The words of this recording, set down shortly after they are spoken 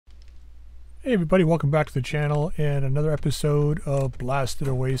Hey everybody, welcome back to the channel and another episode of Blasted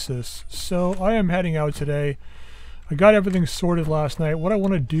Oasis. So I am heading out today. I got everything sorted last night. What I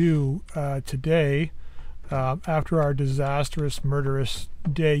want to do today, after our disastrous, murderous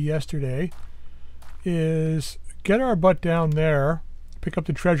day yesterday, is get our butt down there, pick up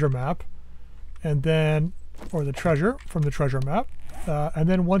the treasure map, and then, or the treasure from the treasure map, and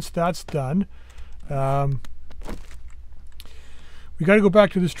then once that's done, we got to go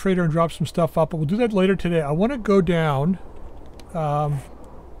back to this trader and drop some stuff up, but we'll do that later today. I want to go down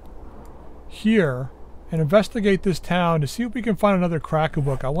here and investigate this town to see if we can find another cracker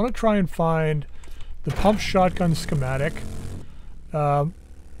book. I want to try and find the pump shotgun schematic. Oh,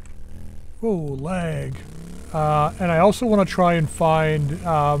 lag. And I also want to try and find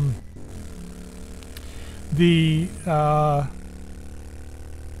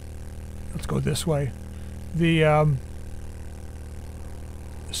let's go this way.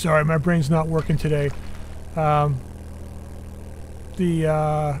 Sorry, my brain's not working today.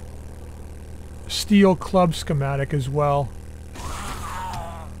 The steel club schematic as well.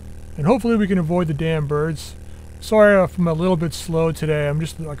 And hopefully we can avoid the damn birds. Sorry if I'm a little bit slow today. I'm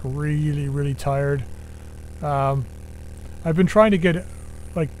just like really tired. I've been trying to get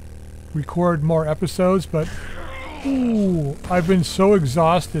record more episodes, but I've been so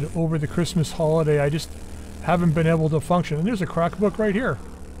exhausted over the Christmas holiday. I just haven't been able to function. And there's a crack book right here.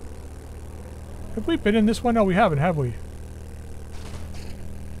 Have we been in this one? No, we haven't, have we?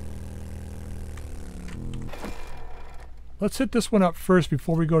 Let's hit this one up first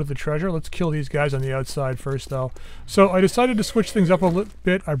before we go to the treasure. Let's kill these guys on the outside first, though. So I decided to switch things up a little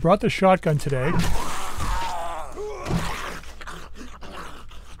bit. I brought the shotgun today,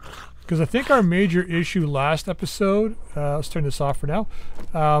 because I think our major issue last episode, let's turn this off for now,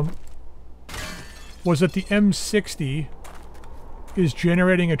 was that the M60 is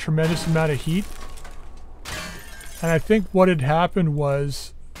generating a tremendous amount of heat. And I think what had happened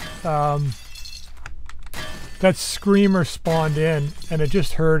was that screamer spawned in and it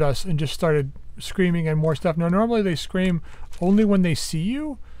just heard us and just started screaming and more stuff. Now normally they scream only when they see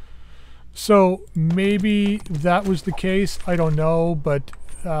you, so maybe that was the case. I don't know, but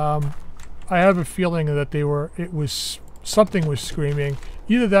I have a feeling that something was screaming.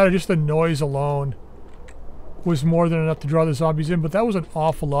 Either that or just the noise alone was more than enough to draw the zombies in, but that was an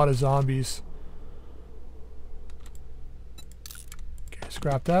awful lot of zombies. Okay,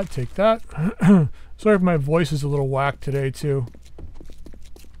 scrap that, take that. Sorry if my voice is a little whacked today too.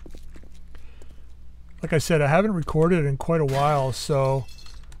 Like I said, I haven't recorded in quite a while, so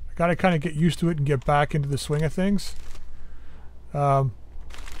I gotta kind of get used to it and get back into the swing of things. My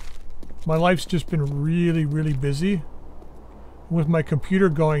life's just been really busy. With my computer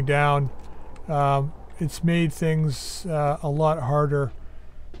going down, it's made things a lot harder.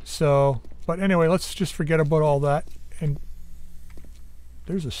 So, but anyway, let's just forget about all that. And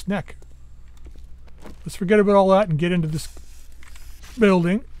there's a snack. Let's forget about all that and get into this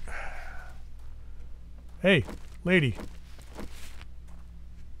building. Hey, lady.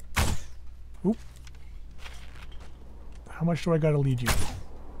 Oop. How much do I gotta lead you?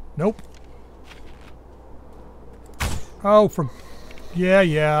 Nope. Oh,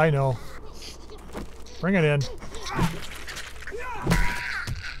 yeah, I know. Bring it in.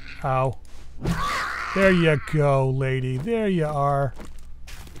 Ow. There you go, lady. There you are.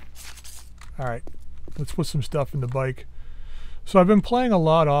 Alright. Let's put some stuff in the bike. So I've been playing a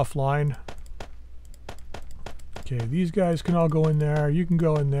lot offline. Okay, these guys can all go in there. You can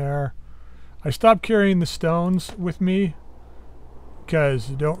go in there. I stopped carrying the stones with me because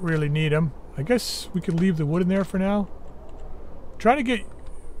I don't really need them. I guess we could leave the wood in there for now. I'm trying to get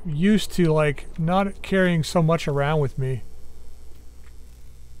used to not carrying so much around with me.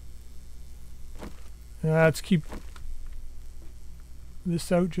 Let's keep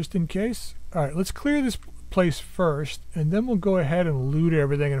this out just in case. Alright, let's clear this place first and then we'll go ahead and loot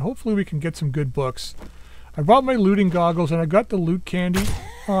everything and hopefully we can get some good books. I brought my looting goggles and I got the loot candy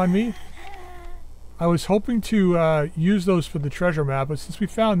on me. I was hoping to use those for the treasure map, but since we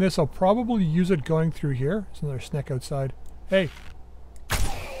found this, I'll probably use it going through here. There's another snack outside. Hey.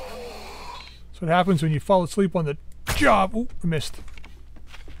 That's what happens when you fall asleep on the job. Ooh, I missed.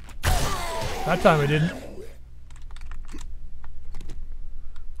 That time I didn't.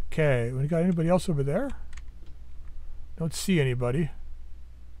 Okay, we got anybody else over there? Don't see anybody.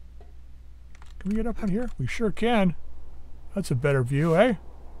 Can we get up on here? We sure can. That's a better view, eh?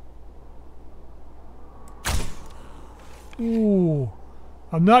 Ooh.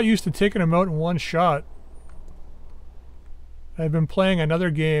 I'm not used to taking them out in one shot. I've been playing another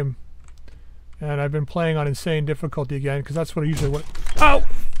game, and I've been playing on insane difficulty again, because that's what I usually want. Ow!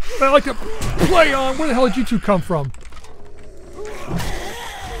 I like to play on. Where the hell did you two come from?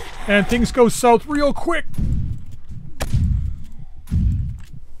 And things go south real quick.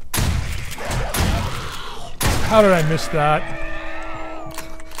 How did I miss that?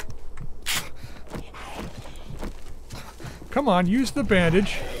 Come on, use the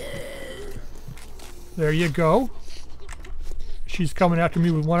bandage. There you go. She's coming after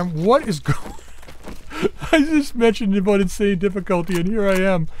me with one arm. What is going? I just mentioned about insane difficulty, and here I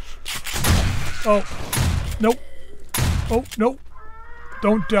am. Oh, nope. Oh, nope.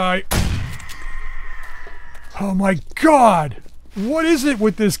 Don't die. Oh my God. What is it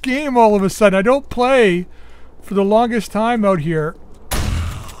with this game all of a sudden? I don't play for the longest time out here.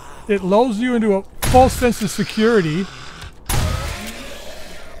 It lulls you into a false sense of security. Let's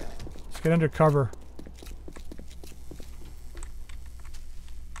get under cover.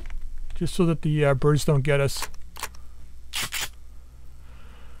 Just so that the birds don't get us.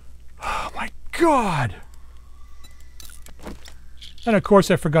 Oh my God! And of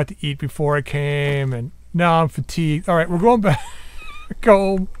course I forgot to eat before I came, and now I'm fatigued. Alright, we're going back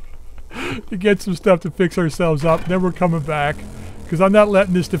home to get some stuff to fix ourselves up. Then we're coming back, because I'm not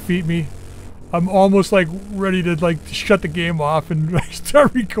letting this defeat me. I'm almost like ready to like shut the game off and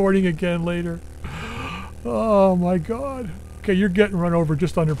start recording again later. Oh my God. Okay, you're getting run over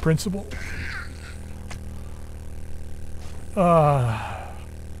just under principle. You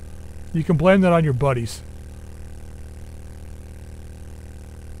can blame that on your buddies.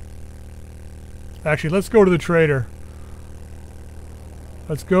 Actually, let's go to the trader.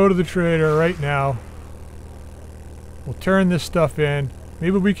 Let's go to the trader right now. We'll turn this stuff in.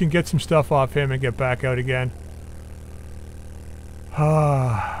 Maybe we can get some stuff off him and get back out again.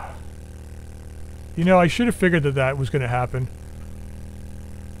 You know, I should have figured that that was going to happen.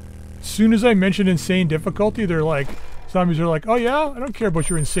 As soon as I mentioned insane difficulty, they're like, zombies are like, oh yeah, I don't care about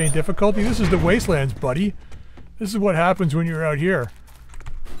your insane difficulty. This is the wastelands, buddy. This is what happens when you're out here.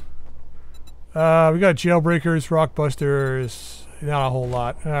 We got jailbreakers, rockbusters, not a whole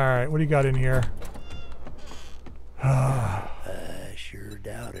lot. Alright, what do you got in here? I sure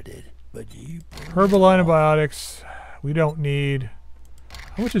doubted it, but you... Herbal antibiotics, we don't need.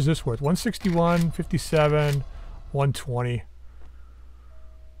 How much is this worth? 161, 57, 120.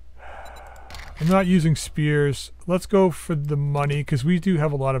 I'm not using spears. Let's go for the money, because we do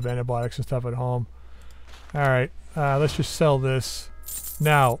have a lot of antibiotics and stuff at home. Alright, let's just sell this.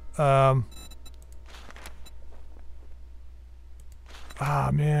 Now,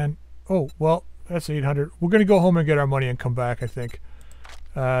 man. Oh, well, that's 800. We're going to go home and get our money and come back, I think.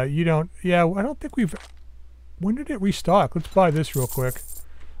 You don't... Yeah, I don't think we've... When did it restock? Let's buy this real quick.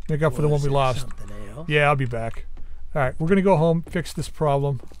 Make up for the one we lost. Yeah, I'll be back. Alright, we're going to go home, fix this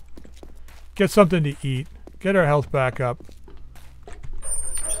problem. Get something to eat. Get our health back up.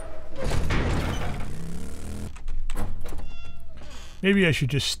 Maybe I should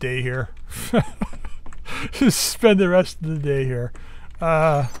just stay here. Just spend the rest of the day here.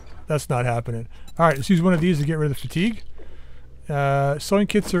 That's not happening. Alright, let's use one of these to get rid of the fatigue. Sewing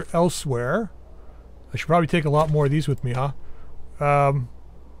kits are elsewhere. I should probably take a lot more of these with me, huh? I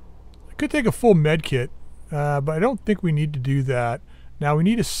could take a full med kit, but I don't think we need to do that. Now we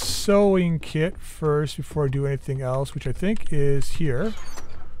need a sewing kit first before I do anything else, which I think is here.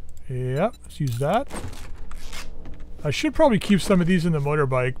 Yep, let's use that. I should probably keep some of these in the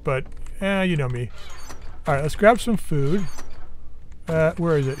motorbike, but you know me. Alright, let's grab some food.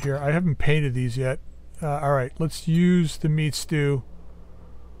 Where is it here? I haven't painted these yet. Alright, let's use the meat stew.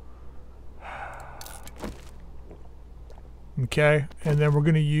 Okay, and then we're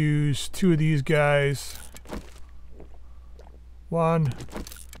going to use 2 of these guys. 1,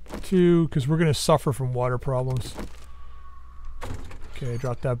 2, because we're going to suffer from water problems. Okay,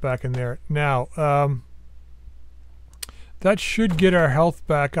 drop that back in there. Now, that should get our health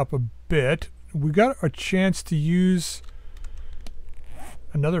back up a bit. We got a chance to use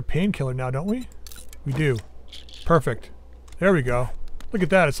another painkiller now, don't we? We do. Perfect. There we go. Look at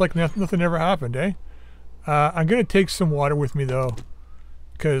that. It's like nothing ever happened, eh? I'm going to take some water with me, though,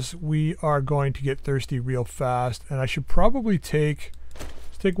 because we are going to get thirsty real fast. And I should probably take...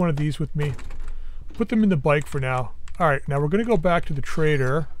 Let's take one of these with me. Put them in the bike for now. Alright, now we're going to go back to the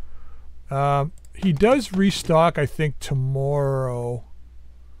trader. He does restock, I think, tomorrow.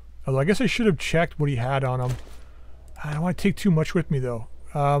 Although I guess I should have checked what he had on him. I don't want to take too much with me, though.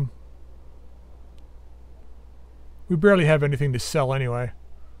 We barely have anything to sell anyway.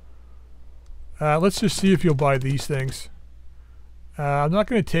 Let's just see if you'll buy these things. I'm not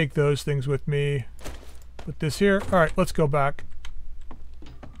going to take those things with me. Put this here. Alright, let's go back.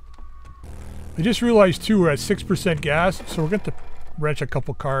 I just realized, too, we're at 6% gas, so we're going to wrench a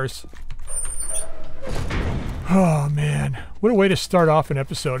couple cars. Oh, man. What a way to start off an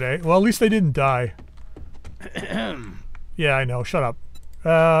episode, eh? Well, at least they didn't die. Yeah, I know. Shut up.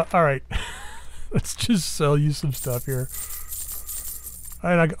 Alright. Let's just sell you some stuff here.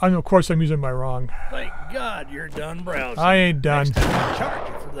 And of course, I'm using my wrong. Thank God you're done browsing. I ain't done. Next time I'll charge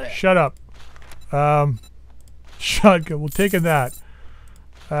you for that. Shut up. Shotgun. We're taking that.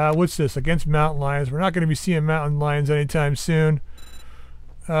 What's this? Against mountain lions. We're not going to be seeing mountain lions anytime soon.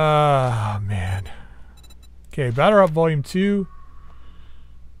 Oh, man. Okay, Batter Up Volume 2.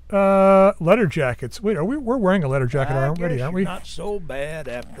 Letter jackets. Wait, we're wearing a letter jacket already, aren't we? Not so bad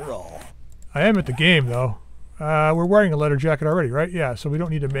after all. I am at the game, though. We're wearing a letter jacket already, right? Yeah, so we don't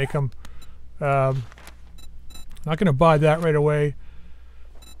need to make them. Not going to buy that right away.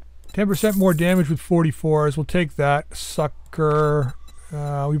 10% more damage with 44s. We'll take that. Sucker.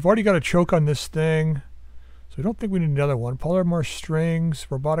 We've already got a choke on this thing. So I don't think we need another one. Polymer strings,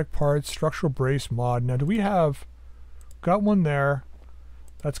 robotic parts, structural brace mod. Now, do we have... Got one there.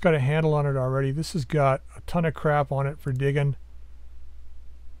 That's got a handle on it already. This has got a ton of crap on it for digging.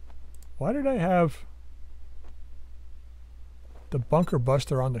 Why did I have the bunker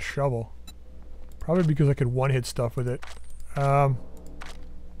buster on the shovel? Probably because I could one-hit stuff with it.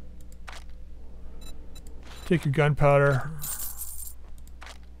 Take your gunpowder.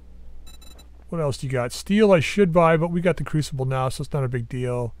 What else do you got? Steel I should buy, but we got the crucible now, so it's not a big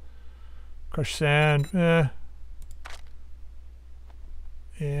deal. Crushed sand, And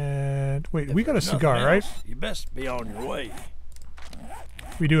wait, we got a cigar, right? You best be on your way.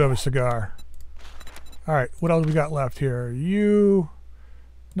 We do have a cigar. All right, what else we got left here? You,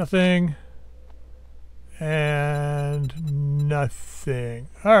 nothing, and nothing.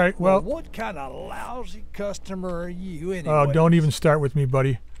 All right, well, what kind of lousy customer are you anyway? Oh, don't even start with me,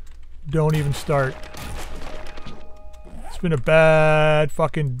 buddy. Don't even start. It's been a bad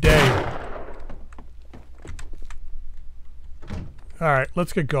fucking day. Alright,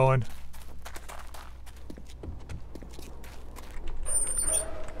 let's get going.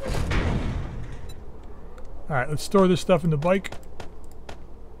 Alright, let's store this stuff in the bike.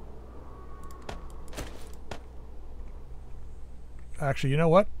 Actually, you know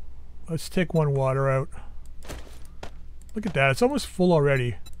what? Let's take one water out. Look at that, it's almost full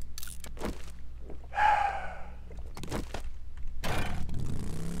already.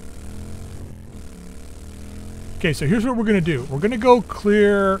 Okay, so here's what we're going to do. We're going to go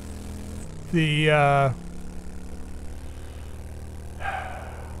clear the, oh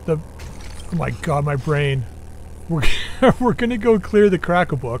my god, my brain. We're going to go clear the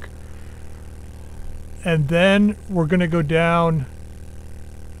Crackle Book. And then we're going to go down.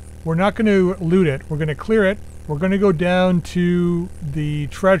 We're not going to loot it. We're going to clear it. We're going to go down to the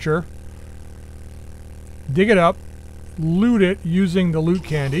treasure. Dig it up. Loot it using the loot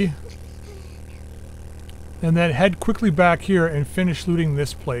candy. And then head quickly back here and finish looting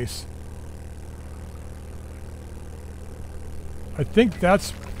this place. I think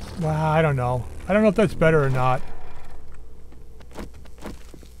that's... I don't know. I don't know if that's better or not.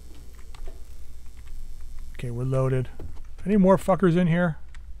 Okay, we're loaded. Any more fuckers in here?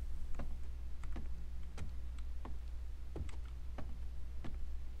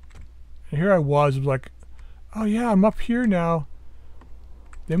 And here I was like, oh yeah, I'm up here now.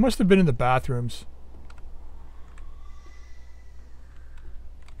 They must have been in the bathrooms.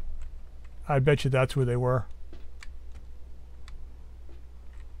 I bet you that's where they were.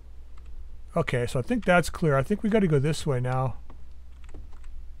 Okay, so I think that's clear. I think we got to go this way now.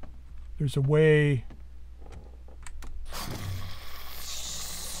 There's a way...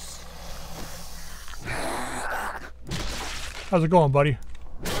 How's it going, buddy?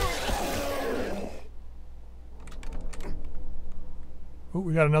 Oh,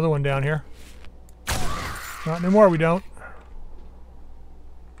 we got another one down here. Not anymore, we don't.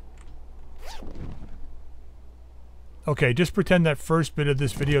 Okay, just pretend that first bit of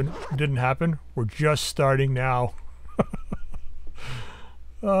this video didn't happen. We're just starting now.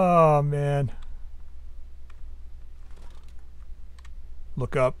 Oh, man.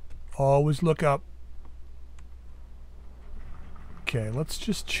 Look up. Always look up. Okay, let's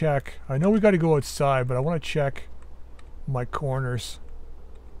just check. I know we got to go outside, but I want to check my corners.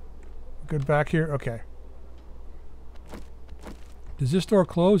 Good back here? Okay. Does this door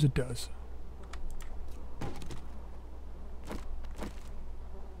close? It does.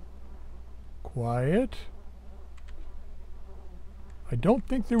 Quiet. I don't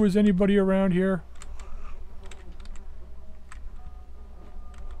think there was anybody around here.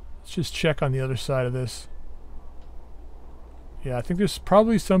 Let's just check on the other side of this. Yeah, I think there's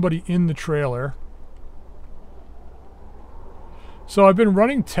probably somebody in the trailer. So I've been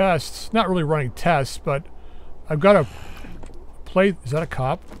running tests, not really running tests, but I've got a play. Is that a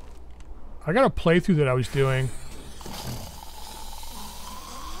cop? I got a playthrough that I was doing.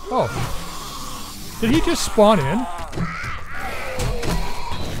 Oh. Did he just spawn in?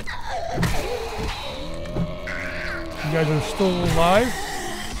 You guys are still alive?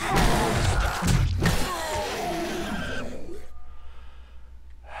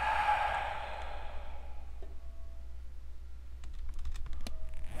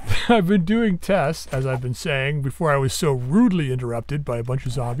 I've been doing tests, as I've been saying, before I was so rudely interrupted by a bunch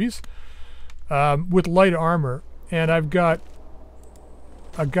of zombies, with light armor. And I've got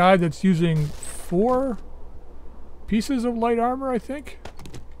a guy that's using 4 pieces of light armor, I think.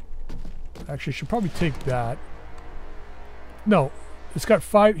 Actually, I should probably take that. No, it's got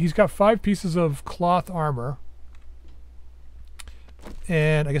 5. He's got 5 pieces of cloth armor.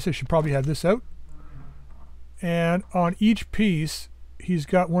 And I guess I should probably have this out. And on each piece, he's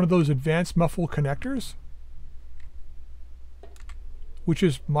got one of those advanced muffle connectors, which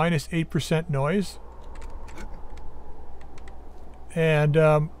is minus 8% noise. And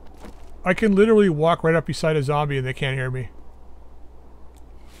I can literally walk right up beside a zombie and they can't hear me.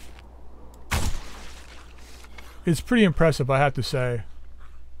 It's pretty impressive, I have to say.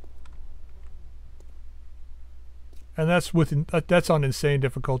 And that's on insane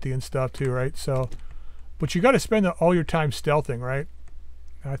difficulty and stuff too, right? So, but you got to spend all your time stealthing, right?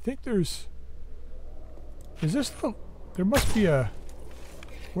 And I think there's... Is this the... There must be a...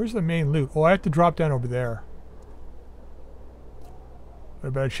 Where's the main loot? Oh, I have to drop down over there. I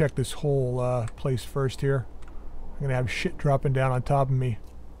better check this whole place first here. I'm going to have shit dropping down on top of me.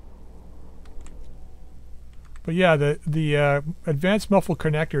 But yeah, the advanced muffle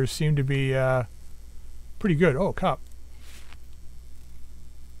connectors seem to be pretty good. Oh, cop.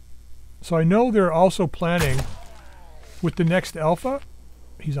 So I know they're also planning with the next alpha.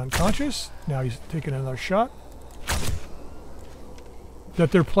 He's unconscious. Now he's taking another shot.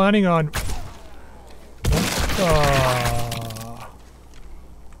 That they're planning on...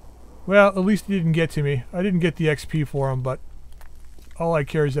 Well, at least he didn't get to me. I didn't get the XP for him, but all I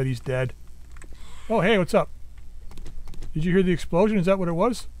care is that he's dead. Oh, hey, what's up? Did you hear the explosion? Is that what it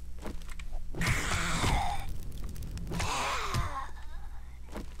was?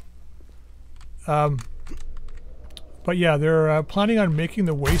 But yeah, they're planning on making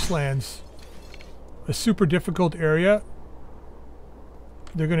the wastelands a super difficult area.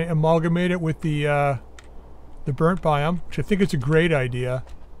 They're going to amalgamate it with the burnt biome, which I think is a great idea.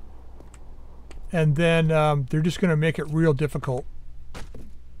 And then they're just going to make it real difficult.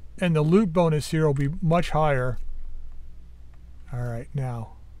 And the loot bonus here will be much higher. Alright,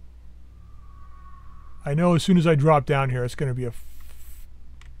 now. I know as soon as I drop down here, it's going to be a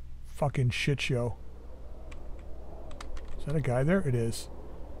fucking shit show. Is that a guy there? It is.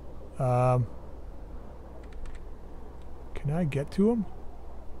 Can I get to him?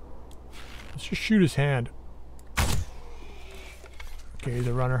 Let's just shoot his hand. Okay, he's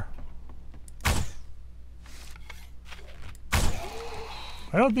a runner.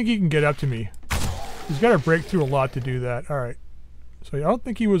 I don't think he can get up to me. He's got to break through a lot to do that. Alright. So I don't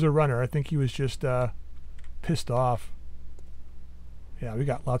think he was a runner. I think he was just pissed off. Yeah, we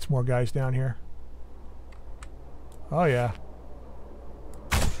got lots more guys down here. Oh yeah.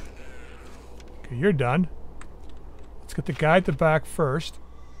 Okay, you're done. Let's get the guy at the back first.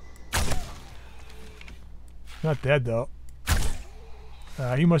 Not dead though.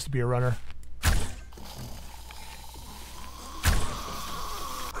 He must be a runner.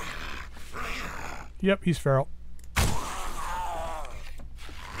 Yep, he's feral.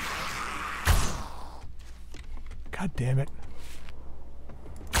 God damn it.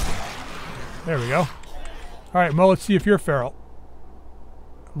 There we go. Alright, Mo, let's see if you're feral.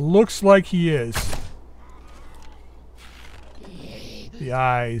 Looks like he is. The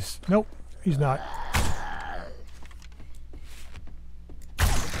eyes. Nope, he's not.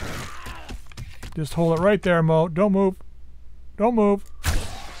 Just hold it right there, Mo. Don't move. Don't move.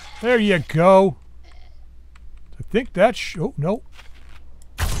 There you go. I think that's... Oh, no.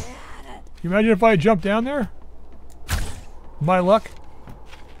 Can you imagine if I had jumped down there? My luck.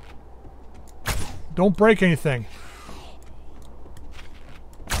 Don't break anything.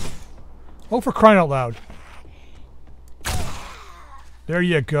 Oh, for crying out loud. There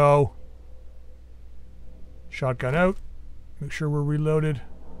you go. Shotgun out. Make sure we're reloaded.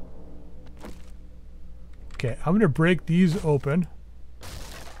 Okay, I'm going to break these open.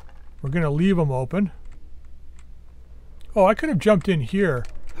 We're going to leave them open. Oh, I could have jumped in here.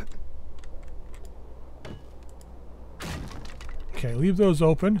 Okay, leave those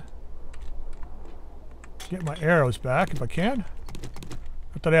open. Get my arrows back if I can.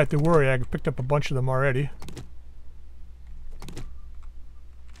 Not that I have to worry, I picked up a bunch of them already.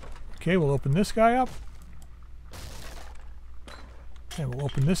 Okay, we'll open this guy up. And we'll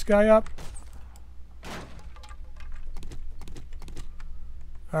open this guy up.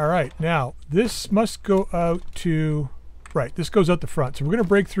 Alright, now this must go out to... Right, this goes out the front. So we're going to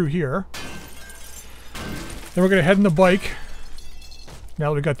break through here. Then we're going to head in the bike. Now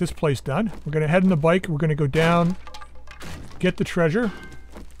that we got this place done, we're going to head in the bike. We're going to go down, get the treasure,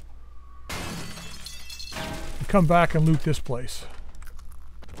 and come back and loot this place.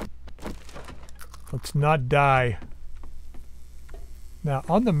 Let's not die. Now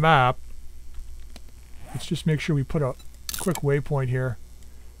on the map, let's just make sure we put a quick waypoint here.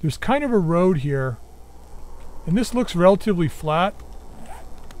 There's kind of a road here, and this looks relatively flat.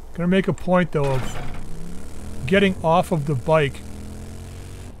 Gonna make a point though of getting off of the bike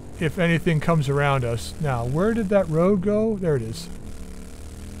if anything comes around us. Now, where did that road go? There it is.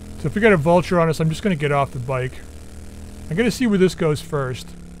 So if we got a vulture on us, I'm just gonna get off the bike. I'm gonna see where this goes first.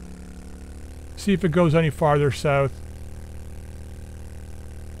 See if it goes any farther south.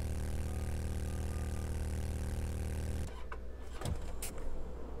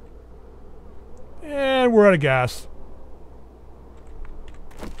 And we're out of gas.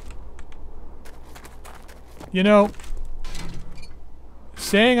 You know,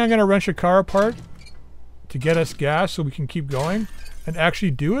 saying I'm going to wrench a car apart to get us gas so we can keep going and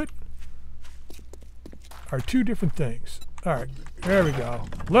actually do it are two different things. Alright, there we go.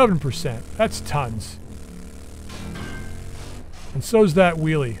 11%. That's tons. And so's that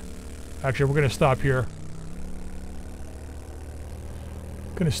wheelie. Actually, we're going to stop here.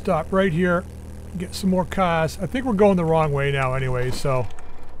 Going to stop right here. Get some more cars. I think we're going the wrong way now anyway, so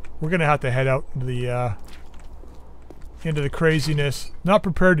we're going to have to head out into the craziness. Not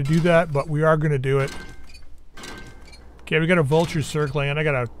prepared to do that, but we are going to do it. Okay, we got a vulture circling, and I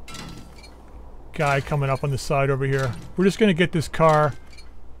got a guy coming up on the side over here. We're just going to get this car.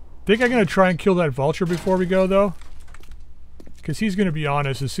 Think I'm going to try and kill that vulture before we go, though? Because he's going to be on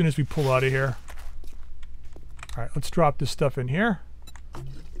us as soon as we pull out of here. Alright, let's drop this stuff in here.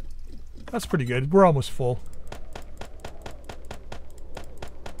 That's pretty good. We're almost full.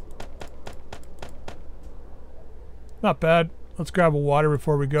 Not bad. Let's grab a water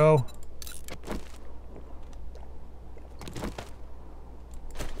before we go.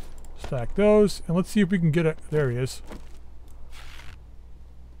 Stack those, and let's see if we can get it. There he is.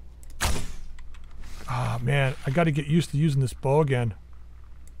 Ah, man, I got to get used to using this bow again.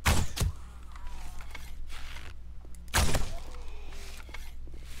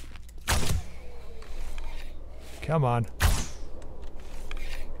 Come on.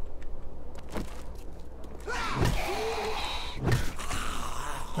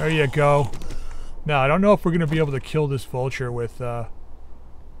 There you go. Now, I don't know if we're going to be able to kill this vulture with, where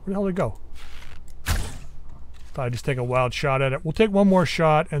the hell did it go? Thought I'd just take a wild shot at it. We'll take one more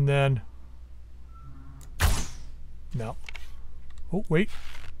shot and then... No. Oh, wait.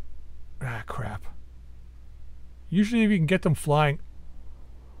 Ah, crap. Usually if you can get them flying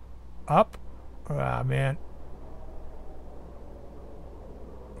up. Ah, man.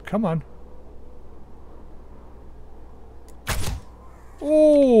 Come on.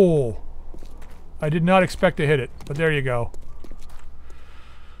 Oh! I did not expect to hit it, but there you go.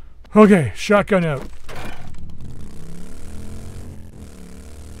 Okay, shotgun out.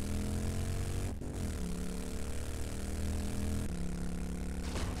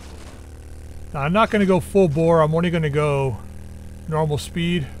 Now, I'm not going to go full bore. I'm only going to go normal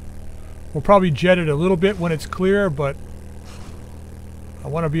speed. We'll probably jet it a little bit when it's clear, but I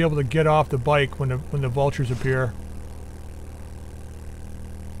want to be able to get off the bike when the vultures appear.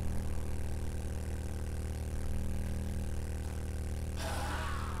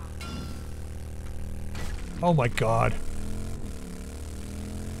 Oh my god.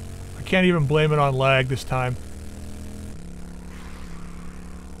 I can't even blame it on lag this time.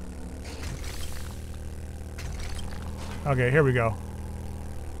 Okay, here we go.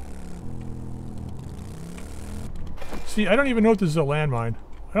 See, I don't even know if this is a landmine.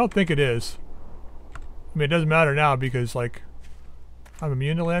 I don't think it is. I mean, it doesn't matter now because, like, I'm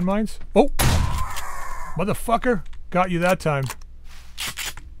immune to landmines. Oh! Motherfucker! Got you that time.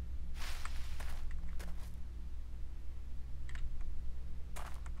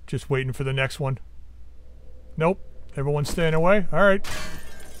 Just waiting for the next one. Nope. Everyone's staying away? Alright.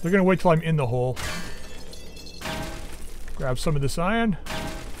 They're gonna wait till I'm in the hole. Grab some of this iron.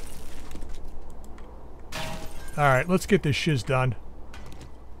 Alright, let's get this shiz done.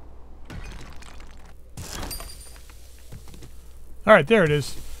 Alright, there it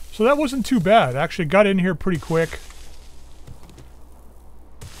is. So that wasn't too bad. Actually got in here pretty quick.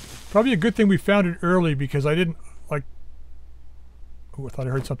 Probably a good thing we found it early because I didn't like... Oh, I thought I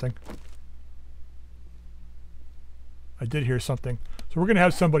heard something. I did hear something. So we're going to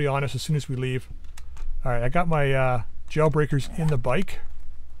have somebody on us as soon as we leave. Alright, I got my jailbreakers in the bike.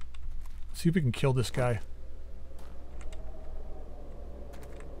 Let's see if we can kill this guy.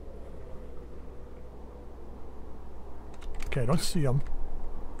 Okay, I don't see him.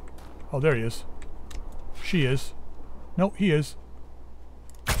 Oh, there he is. She is. No, he is.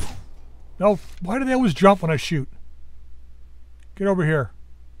 No, why do they always jump when I shoot? Get over here.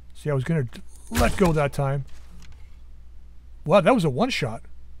 See, I was going to let go that time. Wow, that was a one-shot.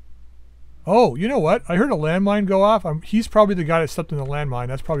 Oh, you know what? I heard a landmine go off. He's probably the guy that stepped in the landmine.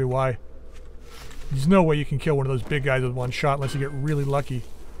 That's probably why. There's no way you can kill one of those big guys with one shot unless you get really lucky.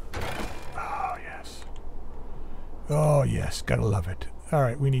 Oh, yes. Oh, yes. Gotta love it. All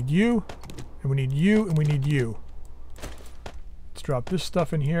right, we need you, and we need you, and we need you. Let's drop this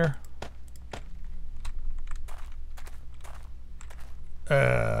stuff in here.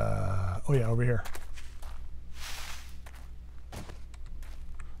 Oh yeah, over here.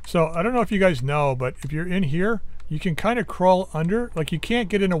 So, I don't know if you guys know, but if you're in here, you can kind of crawl under. Like, you can't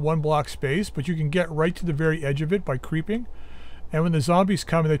get in a one block space, but you can get right to the very edge of it by creeping. And when the zombies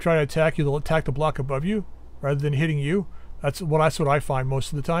come and they try to attack you, they'll attack the block above you rather than hitting you. That's what I find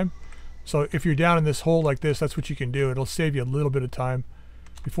most of the time. So if you're down in this hole like this, that's what you can do. It'll save you a little bit of time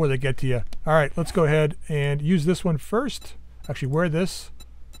before they get to you. All right, let's go ahead and use this one first. Actually, wear this.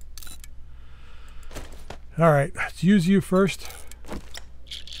 All right, let's use you first.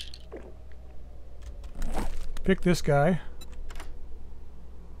 Pick this guy.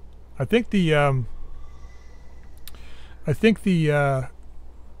 I think the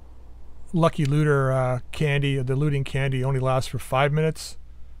Lucky Looter candy, the looting candy, only lasts for 5 minutes.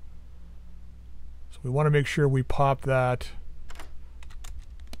 So we want to make sure we pop that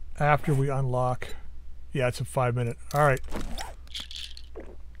after we unlock. Yeah, it's a 5 minute. All right.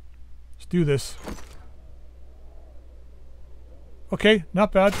 Let's do this. Okay,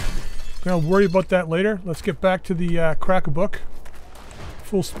 not bad. Gonna worry about that later. Let's get back to the crack a book.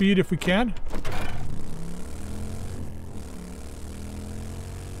 Full speed if we can.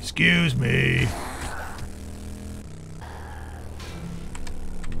 Excuse me.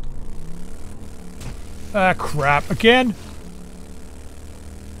 Ah, crap. Again?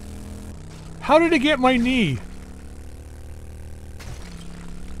 How did it get my knee?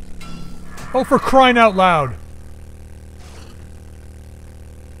 Oh, for crying out loud.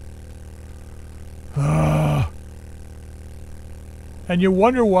 And you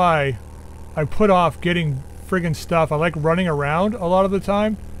wonder why I put off getting friggin' stuff. I like running around a lot of the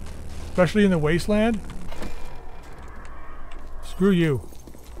time, especially in the wasteland. Screw you.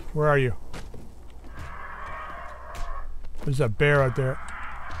 Where are you? There's that bear out there.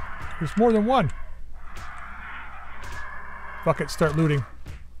 There's more than one. Fuck it, start looting.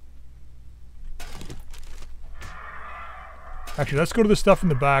 Actually, let's go to the stuff in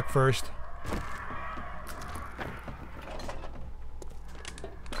the back first.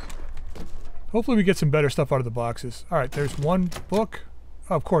 Hopefully we get some better stuff out of the boxes. Alright, there's one book.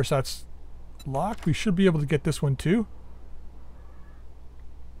 Oh, of course, that's locked. We should be able to get this one too.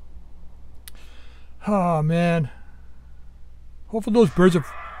 Oh, man. Hopefully those birds are...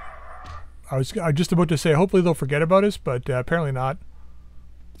 I was just about to say, hopefully they'll forget about us, but apparently not.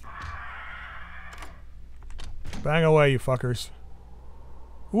 Bang away, you fuckers.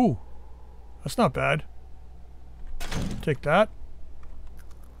 Ooh. That's not bad. Take that.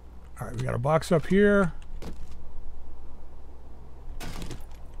 Alright, we got a box up here.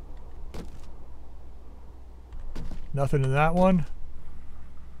 Nothing in that one.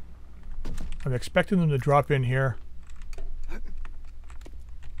 I'm expecting them to drop in here.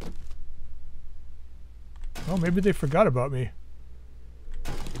 Oh, maybe they forgot about me.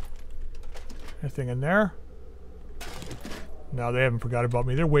 Anything in there? No, they haven't forgot about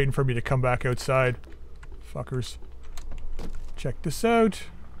me. They're waiting for me to come back outside. Fuckers. Check this out.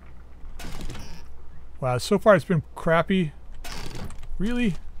 Wow, so far it's been crappy.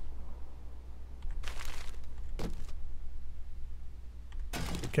 Really?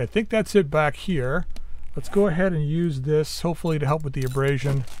 Okay, I think that's it back here. Let's go ahead and use this, hopefully to help with the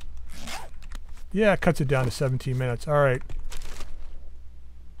abrasion. Yeah, it cuts it down to 17 minutes. Alright.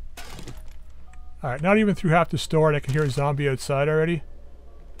 Alright, not even through half the store and I can hear a zombie outside already.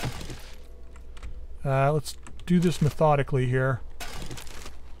 Let's do this methodically here.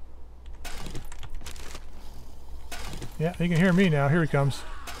 Yeah, you can hear me now. Here he comes.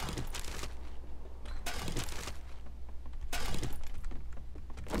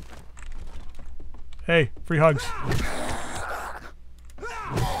 Hey, free hugs.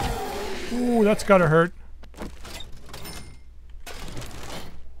 Ooh, that's gotta hurt.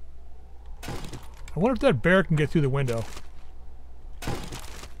 I wonder if that bear can get through the window.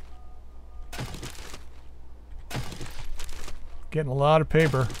 Getting a lot of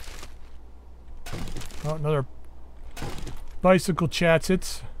paper. Oh, another bicycle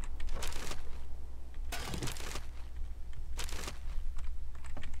chatsits.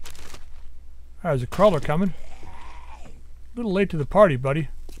 There's a crawler coming. A little late to the party, buddy.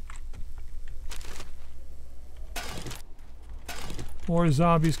 More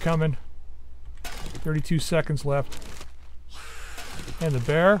zombies coming. 32 seconds left. And the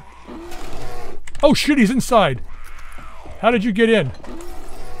bear. Oh shit, he's inside. How did you get in?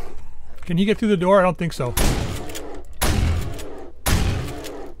 Can he get through the door? I don't think so.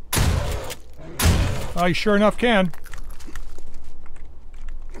 Oh, he sure enough can.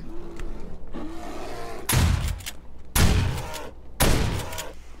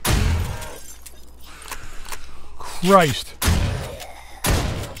 Christ.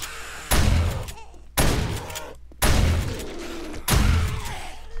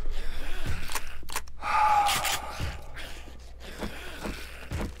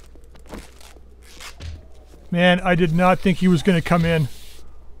 Man, I did not think he was going to come in.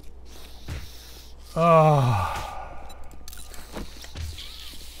 Well,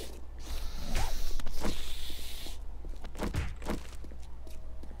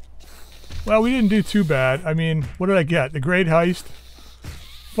 we didn't do too bad. I mean, what did I get? The Great Heist.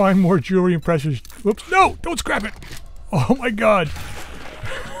 Find more jewelry and precious... Whoops. No! Don't scrap it! Oh my god.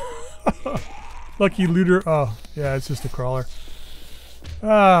 Lucky looter. Oh, yeah, it's just a crawler.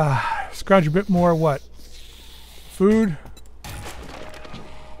 Scrounge a bit more. What? Food?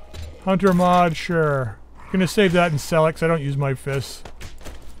 Hunter mod, sure. Gonna save that and sell it because I don't use my fists.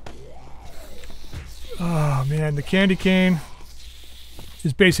 Oh man, the candy cane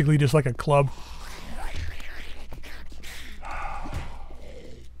is basically just like a club.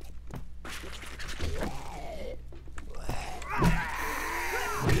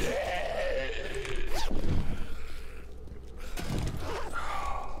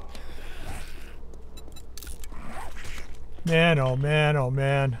 Man, oh man, oh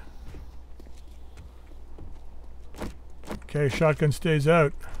man. Okay, shotgun stays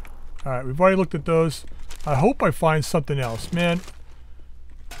out. Alright, we've already looked at those. I hope I find something else. Man,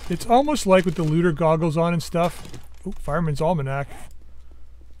 it's almost like with the looter goggles on and stuff. Oh, Fireman's Almanac.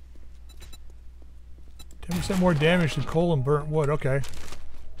 10% more damage than coal and burnt wood. Okay.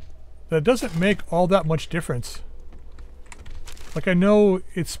 That doesn't make all that much difference. Like, I know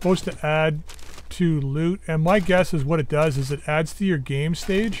it's supposed to add to loot, and my guess is what it does is it adds to your game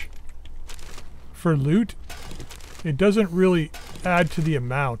stage for loot. It doesn't really add to the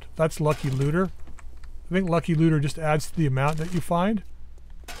amount. That's Lucky Looter. I think Lucky Looter just adds to the amount that you find.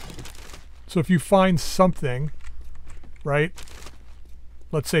 So if you find something, right,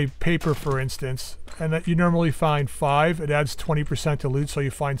 let's say paper for instance, and that you normally find 5, it adds 20% to loot, so you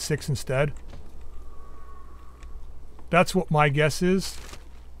find 6 instead. That's what my guess is.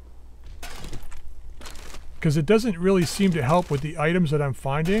 Because it doesn't really seem to help with the items that I'm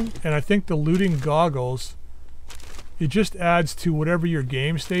finding, and I think the looting goggles, it just adds to whatever your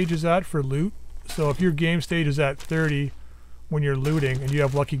game stage is at for loot. So if your game stage is at 30 when you're looting and you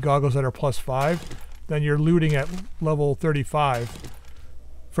have lucky goggles that are +5, then you're looting at level 35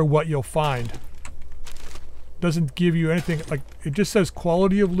 for what you'll find. Doesn't give you anything, like, it just says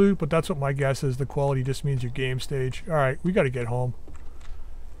quality of loot, but that's what my guess is. The quality just means your game stage. Alright, we gotta get home.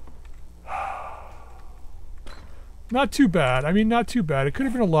 Not too bad. I mean, not too bad. It could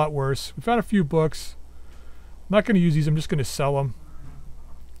have been a lot worse. We found a few books. I'm not going to use these. I'm just going to sell them.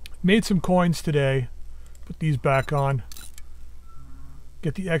 Made some coins today. Put these back on.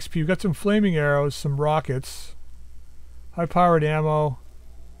 Get the XP. We've got some flaming arrows, some rockets, high-powered ammo.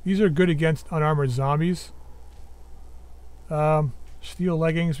 These are good against unarmored zombies. Steel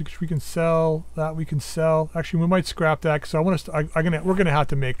leggings, which we can sell. That we can sell. Actually, we might scrap that because I want us to, we're going to have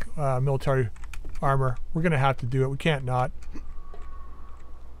to make military armor. We're gonna have to do it. We can't not.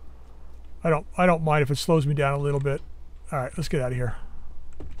 I don't mind if it slows me down a little bit. Alright, let's get out of here.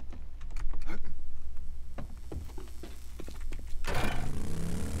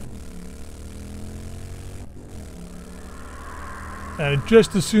 And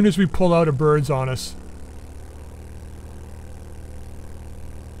just as soon as we pull out, a bird's on us.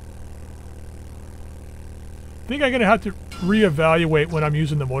 I think I'm gonna have to reevaluate when I'm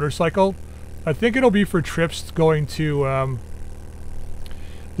using the motorcycle. I think it'll be for trips going to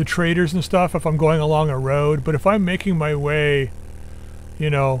the traders and stuff if I'm going along a road. But if I'm making my way,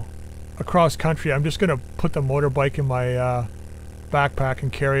 you know, across country, I'm just going to put the motorbike in my backpack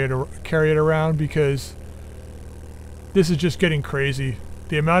and carry it around, because this is just getting crazy.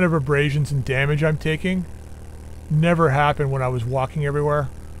 The amount of abrasions and damage I'm taking never happened when I was walking everywhere.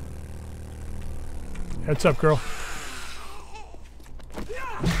 Heads up, girl.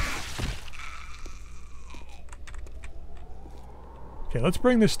 Okay, let's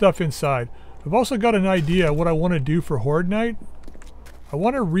bring this stuff inside. I've also got an idea what I want to do for Horde Night. I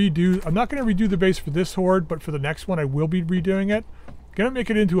want to redo... I'm not going to redo the base for this Horde, but for the next one I will be redoing it. I'm going to make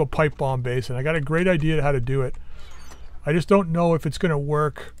it into a pipe bomb base, and I got a great idea how to do it. I just don't know if it's going to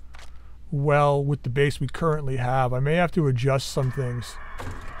work well with the base we currently have. I may have to adjust some things.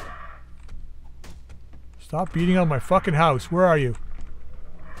 Stop beating on my fucking house. Where are you?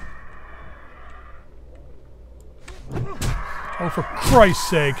 Oh, for Christ's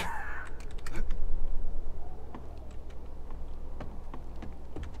sake.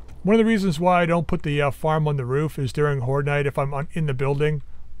 One of the reasons why I don't put the farm on the roof is during Horde Night, if I'm in the building,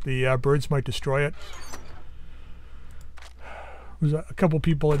 the birds might destroy it. A couple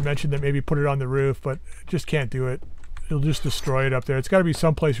people had mentioned that maybe put it on the roof, but just can't do it. It'll just destroy it up there. It's got to be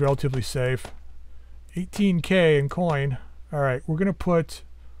someplace relatively safe. 18K in coin. Alright, we're going to put...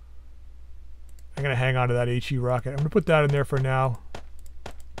 I'm going to hang on to that HE rocket. I'm going to put that in there for now.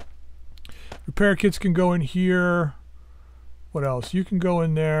 Repair kits can go in here. What else? You can go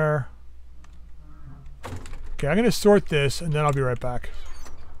in there. Okay, I'm going to sort this and then I'll be right back.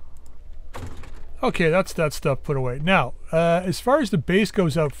 Okay, that's that stuff put away. Now, as far as the base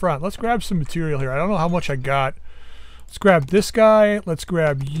goes out front, let's grab some material here. I don't know how much I got. Let's grab this guy. Let's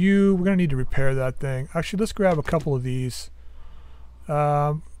grab you. We're going to need to repair that thing. Actually, let's grab a couple of these.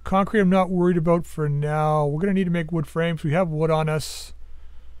 Concrete I'm not worried about for now. We're going to need to make wood frames. We have wood on us.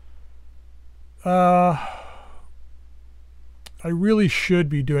 I really should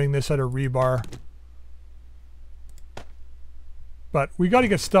be doing this at a rebar. But we got to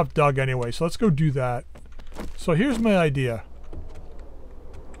get stuff dug anyway, so let's go do that. So here's my idea.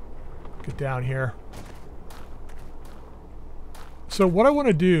 Get down here. So what I want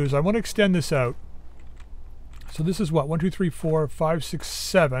to do is I want to extend this out. So this is what? 1, 2, 3, 4, 5, 6,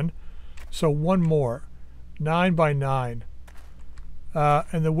 7. So one more. 9 by 9.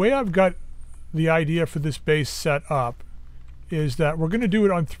 And the way I've got the idea for this base set up is that we're going to do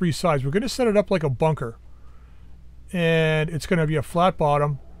it on 3 sides. We're going to set it up like a bunker. And it's going to be a flat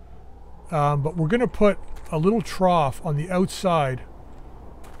bottom. But we're going to put a little trough on the outside.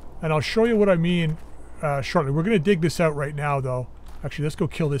 And I'll show you what I mean shortly. We're going to dig this out right now, though. Actually, let's go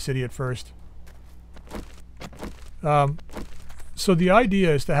kill this idiot first. So the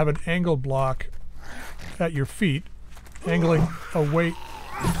idea is to have an angle block at your feet, angling away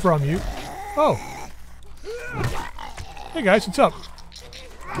from you. Oh! Hey guys, what's up?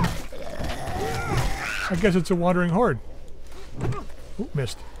 I guess it's a wandering horde. Ooh,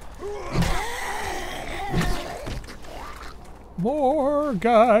 missed. More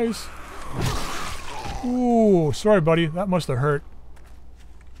guys! Ooh, sorry buddy, that must have hurt.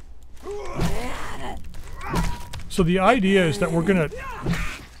 So the idea is that we're gonna...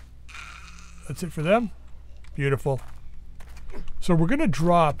 That's it for them? Beautiful. So we're gonna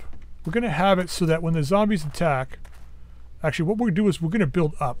drop... We're gonna have it so that when the zombies attack... Actually, what we're gonna do is we're gonna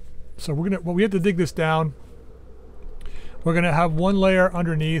build up. So we're gonna... Well, we have to dig this down. We're gonna have one layer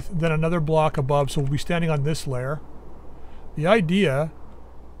underneath, then another block above, so we'll be standing on this layer. The idea...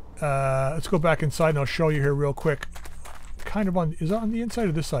 let's go back inside and I'll show you here real quick. Kind of on... Is that on the inside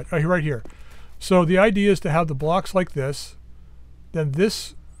or this side? Oh, right here. So the idea is to have the blocks like this. Then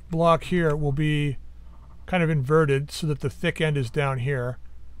this block here will be kind of inverted so that the thick end is down here.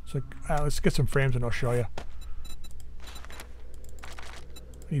 So let's get some frames and I'll show you.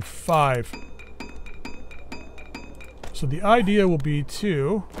 I need 5. So the idea will be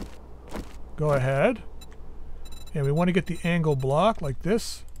to go ahead and we want to get the angle block like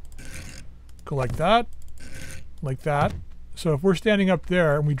this. Go like that. Like that. So if we're standing up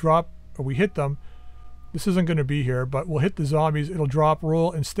there and we drop or we hit them, this isn't going to be here, but we'll hit the zombies, it'll drop, roll,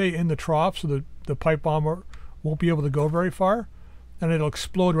 and stay in the trough so the pipe bomber won't be able to go very far, and it'll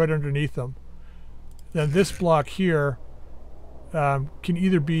explode right underneath them. Then this block here can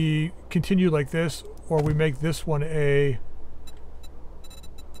either be continued like this, or we make this one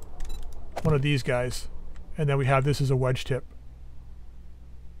one of these guys, and then we have this as a wedge tip.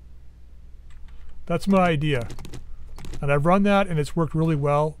 That's my idea. And I've run that and it's worked really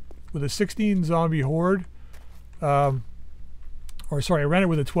well. With a 16 zombie horde, or sorry, I ran it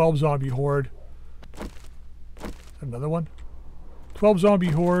with a 12 zombie horde. Another one? 12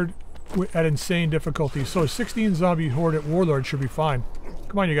 zombie horde at insane difficulty. So a 16 zombie horde at warlord should be fine.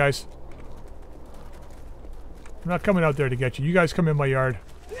 Come on, you guys. I'm not coming out there to get you. You guys come in my yard.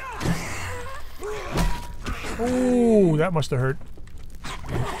 Oh, that must have hurt.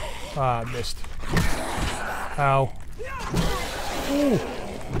 Ah, missed. Ow. Ooh.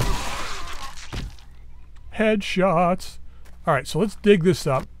 Headshots. Alright, so let's dig this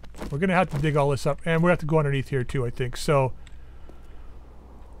up. We're going to have to dig all this up. And we're going to have to go underneath here too, I think. So,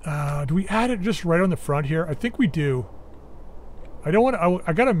 do we add it just right on the front here? I think we do. I don't want to...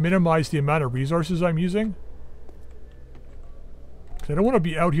 I got to minimize the amount of resources I'm using. Because I don't want to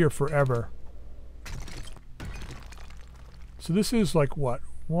be out here forever. So this is like what?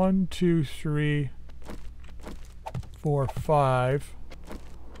 1, 2, 3, 4, 5.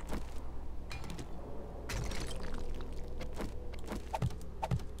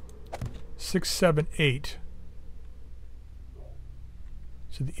 6, 7, 8.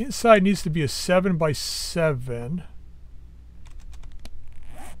 So the inside needs to be a 7 by 7.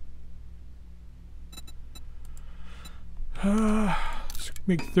 Let's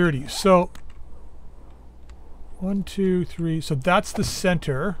make 30. So 1, 2, 3. So that's the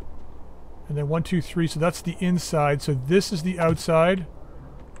center. And then 1, 2, 3. So that's the inside. So this is the outside.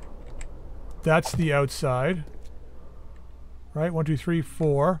 That's the outside. Right? 1, 2, 3,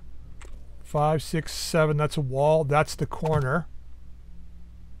 4. 5, 6, 7. That's a wall. That's the corner.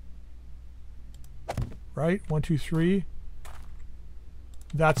 Right? 1, 2, 3.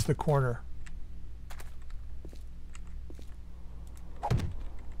 That's the corner.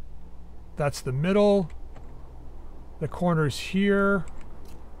 That's the middle. The corner's here.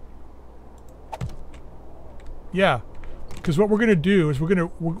 Yeah. Because what we're going to do is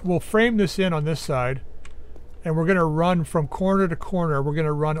we'll frame this in on this side. And we're going to run from corner to corner. We're going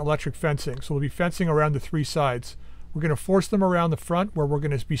to run electric fencing. So we'll be fencing around the 3 sides. We're going to force them around the front where we're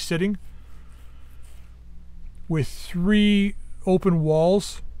going to be sitting with 3 open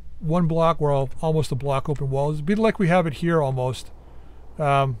walls. 1 block, well, almost a block open wall. It'd be like we have it here almost.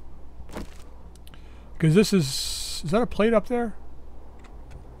 Because this is that a plate up there?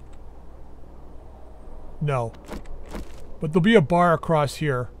 No. But there'll be a bar across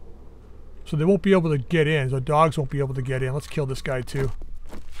here. So they won't be able to get in. The dogs won't be able to get in. Let's kill this guy too.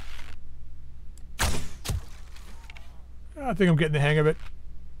 I think I'm getting the hang of it.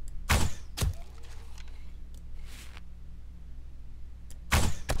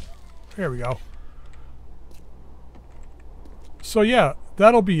 There we go. So yeah,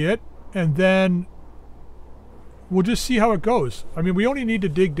 that'll be it. And then we'll just see how it goes. I mean, we only need to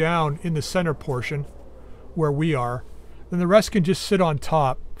dig down in the center portion where we are. Then the rest can just sit on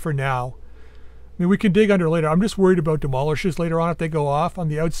top for now. I mean, we can dig under later. I'm just worried about demolishers later on if they go off. On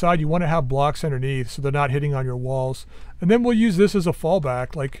the outside, you want to have blocks underneath so they're not hitting on your walls. And then we'll use this as a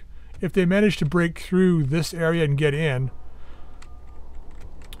fallback. Like, if they manage to break through this area and get in,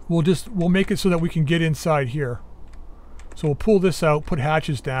 we'll make it so that we can get inside here. So we'll pull this out, put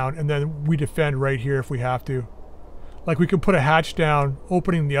hatches down, and then we defend right here if we have to. Like, we can put a hatch down,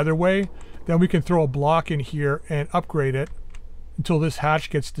 opening the other way. Then we can throw a block in here and upgrade it until this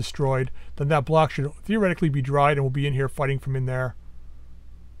hatch gets destroyed. Then that block should theoretically be dried and we'll be in here fighting from in there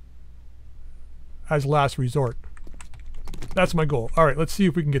as last resort. That's my goal. Alright, let's see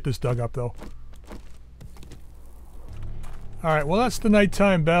if we can get this dug up though. Alright, well that's the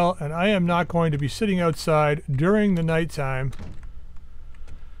nighttime bell, and I am not going to be sitting outside during the nighttime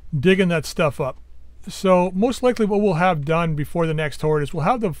digging that stuff up. So most likely what we'll have done before the next horde is we'll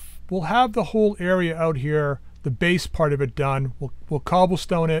have the whole area out here, the base part of it done. We'll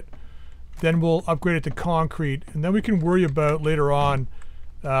cobblestone it, then we'll upgrade it to concrete, and then we can worry about later on,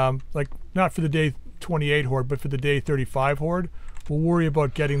 like not for the day 28 horde, but for the day 35 horde, we'll worry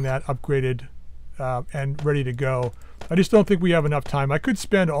about getting that upgraded and ready to go. I just don't think we have enough time. I could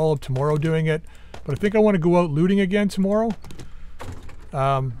spend all of tomorrow doing it, but I think I want to go out looting again tomorrow.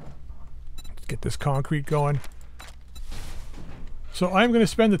 Let's get this concrete going. So I'm going to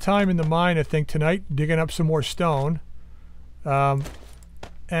spend the time in the mine, I think, tonight, digging up some more stone and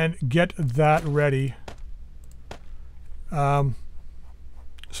get that ready. So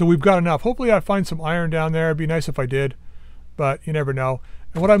we've got enough. Hopefully I find some iron down there. It'd be nice if I did, but you never know.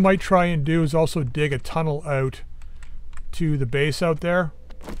 And what I might try and do is also dig a tunnel out to the base out there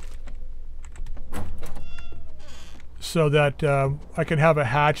so that I can have a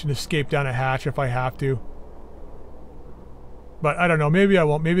hatch and escape down a hatch if I have to. But I don't know. Maybe I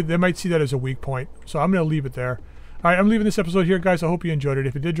won't. Maybe they might see that as a weak point. So I'm going to leave it there. All right, I'm leaving this episode here, guys. I hope you enjoyed it.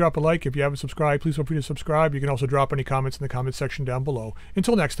 If you did, drop a like. If you haven't subscribed, please feel free to subscribe. You can also drop any comments in the comment section down below.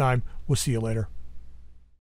 Until next time, we'll see you later.